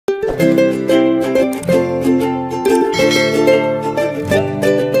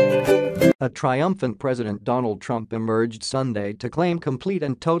A triumphant President Donald Trump emerged Sunday to claim complete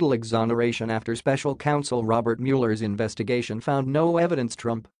and total exoneration after special counsel Robert Mueller's investigation found no evidence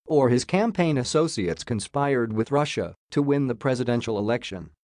Trump or his campaign associates conspired with Russia to win the presidential election.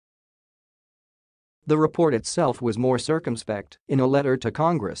 The report itself was more circumspect. In a letter to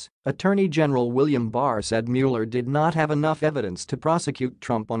Congress, Attorney General William Barr said Mueller did not have enough evidence to prosecute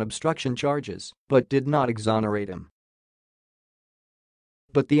Trump on obstruction charges, but did not exonerate him.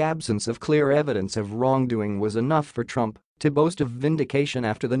 But the absence of clear evidence of wrongdoing was enough for Trump to boast of vindication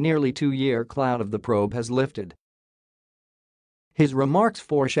after the nearly two-year cloud of the probe has lifted. His remarks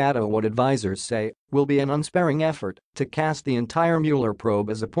foreshadow what advisors say will be an unsparing effort to cast the entire Mueller probe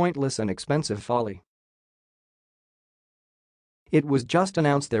as a pointless and expensive folly. "It was just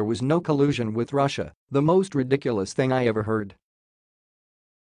announced there was no collusion with Russia, the most ridiculous thing I ever heard.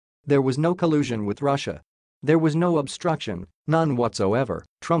 There was no collusion with Russia. There was no obstruction, none whatsoever,"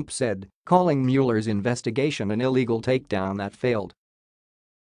 Trump said, calling Mueller's investigation an illegal takedown that failed.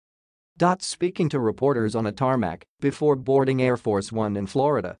 Speaking to reporters on a tarmac before boarding Air Force One in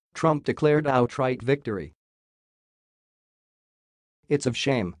Florida, Trump declared outright victory. "It's a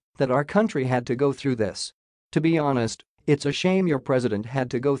shame that our country had to go through this. To be honest, it's a shame your president had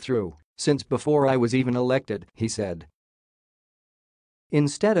to go through, since before I was even elected," he said.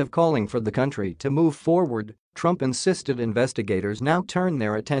 Instead of calling for the country to move forward, Trump insisted investigators now turn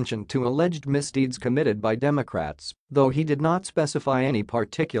their attention to alleged misdeeds committed by Democrats, though he did not specify any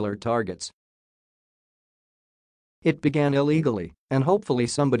particular targets. "It began illegally, and hopefully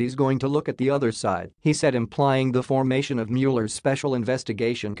somebody's going to look at the other side," he said, implying the formation of Mueller's special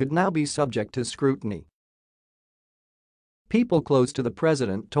investigation could now be subject to scrutiny. People close to the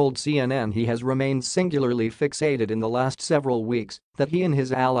president told CNN he has remained singularly fixated in the last several weeks, that he and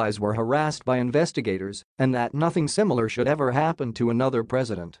his allies were harassed by investigators, and that nothing similar should ever happen to another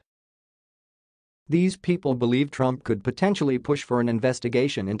president. These people believe Trump could potentially push for an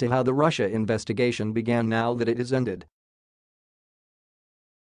investigation into how the Russia investigation began now that it is ended.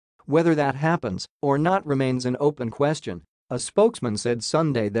 Whether that happens or not remains an open question, a spokesman said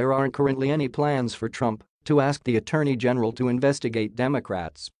Sunday there aren't currently any plans for Trump to ask the Attorney General to investigate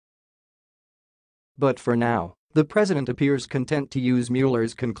Democrats. But for now, the president appears content to use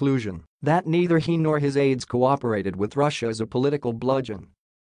Mueller's conclusion that neither he nor his aides cooperated with Russia as a political bludgeon.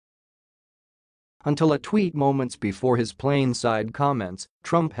 Until a tweet moments before his plain-side comments,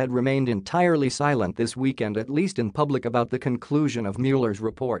 Trump had remained entirely silent this weekend, at least in public, about the conclusion of Mueller's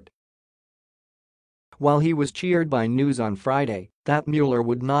report. While he was cheered by news on Friday that Mueller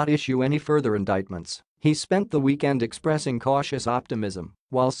would not issue any further indictments, he spent the weekend expressing cautious optimism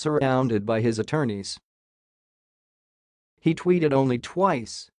while surrounded by his attorneys. He tweeted only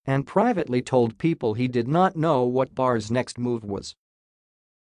twice and privately told people he did not know what Barr's next move was.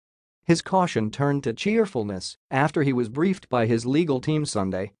 His caution turned to cheerfulness after he was briefed by his legal team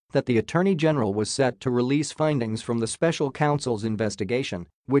Sunday that the Attorney General was set to release findings from the special counsel's investigation,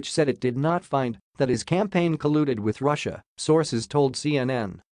 which said it did not find that his campaign colluded with Russia, sources told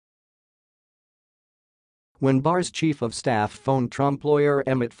CNN. When Barr's chief of staff phoned Trump lawyer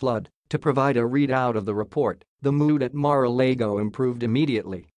Emmett Flood to provide a readout of the report, the mood at Mar-a-Lago improved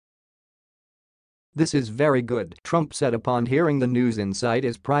immediately. "This is very good," Trump said upon hearing the news inside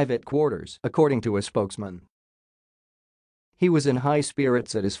his private quarters, according to a spokesman. He was in high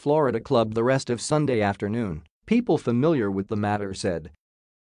spirits at his Florida club the rest of Sunday afternoon, people familiar with the matter said.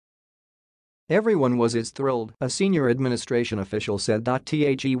 "Everyone was as thrilled," a senior administration official said.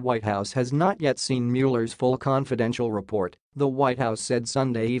 The White House has not yet seen Mueller's full confidential report, the White House said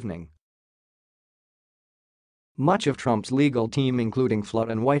Sunday evening. Much of Trump's legal team, including Flood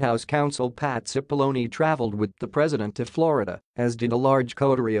and White House counsel Pat Cipollone, traveled with the president to Florida, as did a large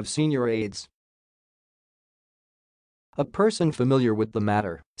coterie of senior aides. A person familiar with the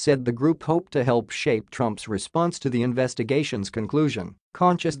matter said the group hoped to help shape Trump's response to the investigation's conclusion,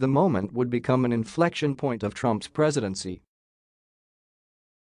 conscious the moment would become an inflection point of Trump's presidency.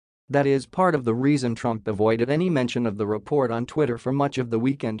 That is part of the reason Trump avoided any mention of the report on Twitter for much of the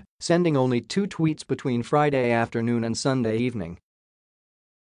weekend, sending only 2 tweets between Friday afternoon and Sunday evening.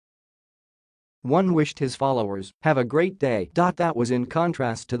 One wished his followers, "Have a great day." That was in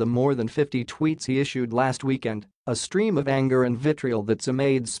contrast to the more than 50 tweets he issued last weekend, a stream of anger and vitriol that some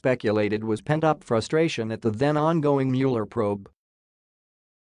aides speculated was pent-up frustration at the then-ongoing Mueller probe.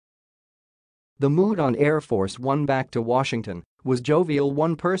 The mood on Air Force One back to Washington was jovial,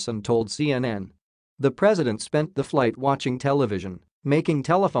 one person told CNN. The president spent the flight watching television, making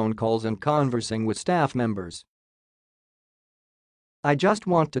telephone calls and conversing with staff members. "I just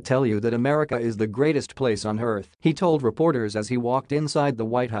want to tell you that America is the greatest place on earth," he told reporters as he walked inside the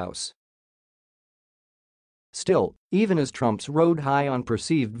White House. Still, even as Trump rode high on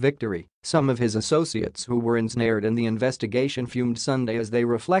perceived victory, some of his associates who were ensnared in the investigation fumed Sunday as they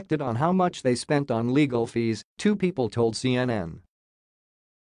reflected on how much they spent on legal fees, two people told CNN.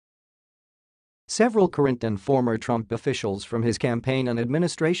 Several current and former Trump officials from his campaign and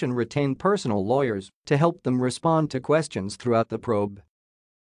administration retained personal lawyers to help them respond to questions throughout the probe.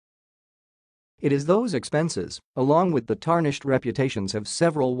 It is those expenses, along with the tarnished reputations of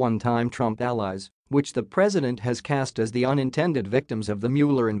several one-time Trump allies, which the president has cast as the unintended victims of the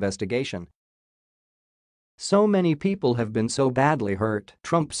Mueller investigation. "So many people have been so badly hurt,"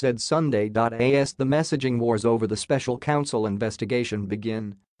 Trump said Sunday. As the messaging wars over the special counsel investigation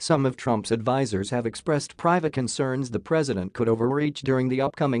begin, some of Trump's advisors have expressed private concerns the president could overreach during the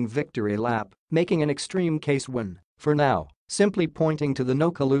upcoming victory lap, making an extreme case when, for now, simply pointing to the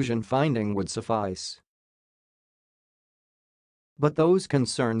no collusion finding would suffice. But those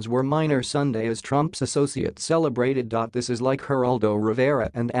concerns were minor Sunday as Trump's associates celebrated. "This is like Geraldo Rivera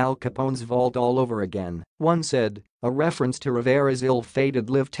and Al Capone's vault all over again," one said, a reference to Rivera's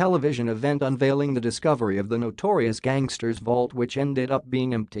ill-fated live television event unveiling the discovery of the notorious gangster's vault, which ended up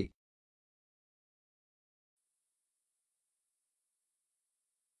being empty.